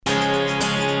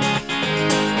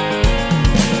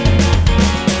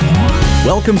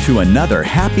Welcome to another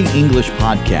Happy English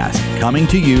podcast coming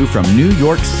to you from New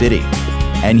York City.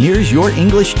 And here's your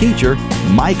English teacher,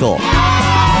 Michael.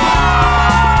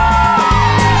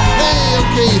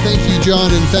 Hey, thank you,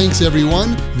 John, and thanks,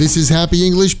 everyone. This is Happy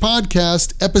English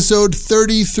Podcast, episode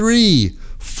 33,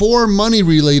 4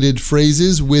 money-related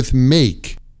phrases with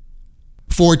make.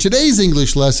 For today's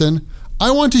English lesson,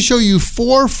 I want to show you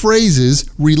 4 phrases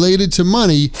related to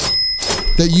money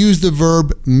that use the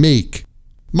verb make.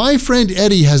 My friend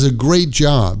Eddie has a great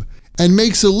job and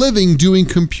makes a living doing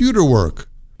computer work.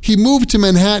 He moved to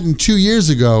Manhattan 2 years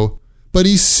ago, but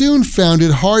he soon found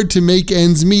it hard to make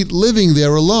ends meet living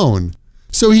there alone.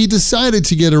 So he decided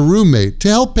to get a roommate to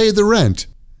help pay the rent.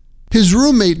 His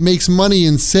roommate makes money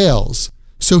in sales,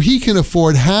 so he can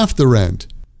afford half the rent.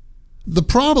 The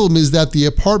problem is that the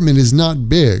apartment is not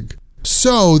big,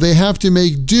 so they have to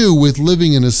make do with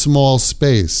living in a small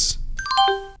space.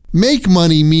 Make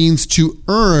money means to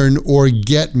earn or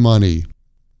get money.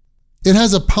 It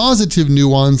has a positive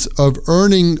nuance of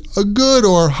earning a good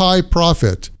or high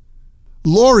profit.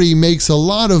 Lori makes a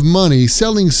lot of money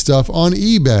selling stuff on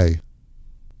eBay.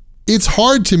 It's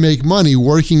hard to make money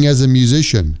working as a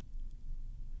musician.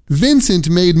 Vincent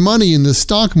made money in the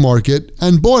stock market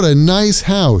and bought a nice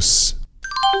house.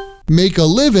 Make a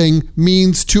living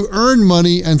means to earn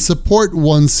money and support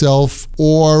oneself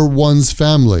or one's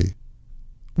family.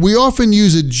 We often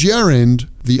use a gerund,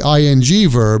 the ing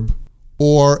verb,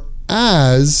 or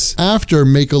as after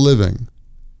make a living.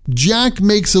 Jack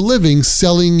makes a living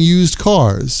selling used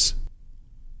cars.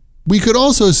 We could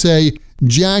also say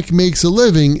Jack makes a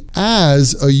living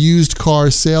as a used car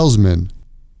salesman.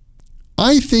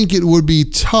 I think it would be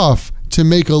tough to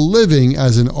make a living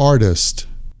as an artist.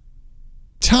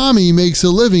 Tommy makes a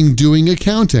living doing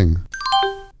accounting.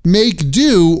 Make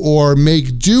do or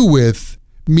make do with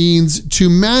means to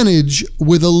manage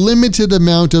with a limited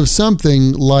amount of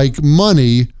something like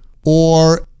money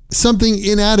or something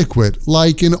inadequate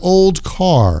like an old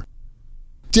car.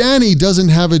 Danny doesn't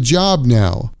have a job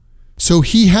now, so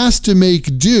he has to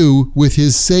make do with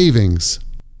his savings.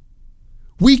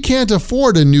 We can't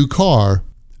afford a new car,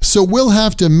 so we'll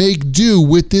have to make do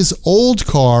with this old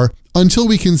car until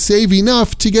we can save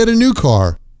enough to get a new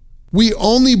car. We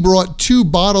only brought 2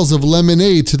 bottles of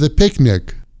lemonade to the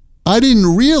picnic. I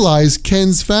didn't realize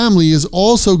Ken's family is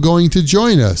also going to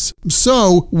join us,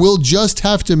 so we'll just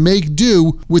have to make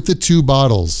do with the 2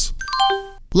 bottles.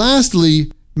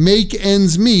 Lastly, make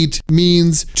ends meet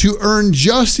means to earn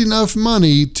just enough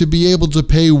money to be able to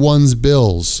pay one's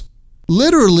bills.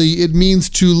 Literally, it means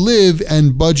to live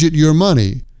and budget your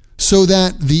money so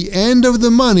that the end of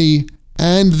the money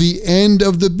and the end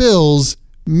of the bills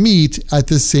meet at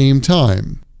the same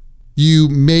time. You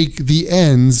make the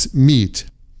ends meet.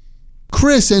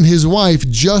 Chris and his wife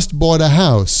just bought a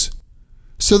house,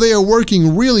 so they are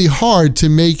working really hard to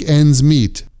make ends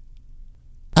meet.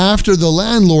 After the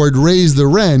landlord raised the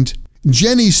rent,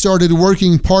 Jenny started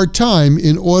working part-time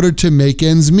in order to make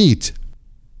ends meet.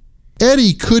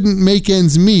 Eddie couldn't make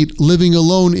ends meet living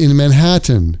alone in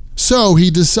Manhattan, so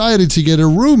he decided to get a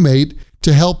roommate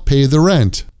to help pay the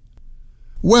rent.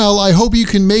 Well, I hope you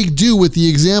can make do with the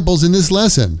examples in this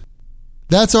lesson.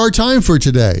 That's our time for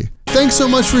today. Thanks so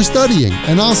much for studying,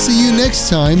 and I'll see you next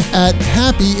time at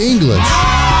Happy English.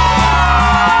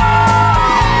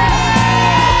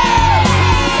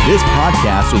 This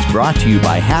podcast was brought to you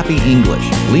by Happy English.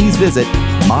 Please visit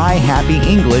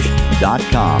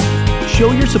myhappyenglish.com.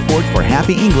 Show your support for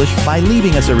Happy English by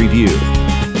leaving us a review.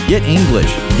 Get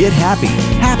English, get happy,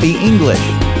 Happy English.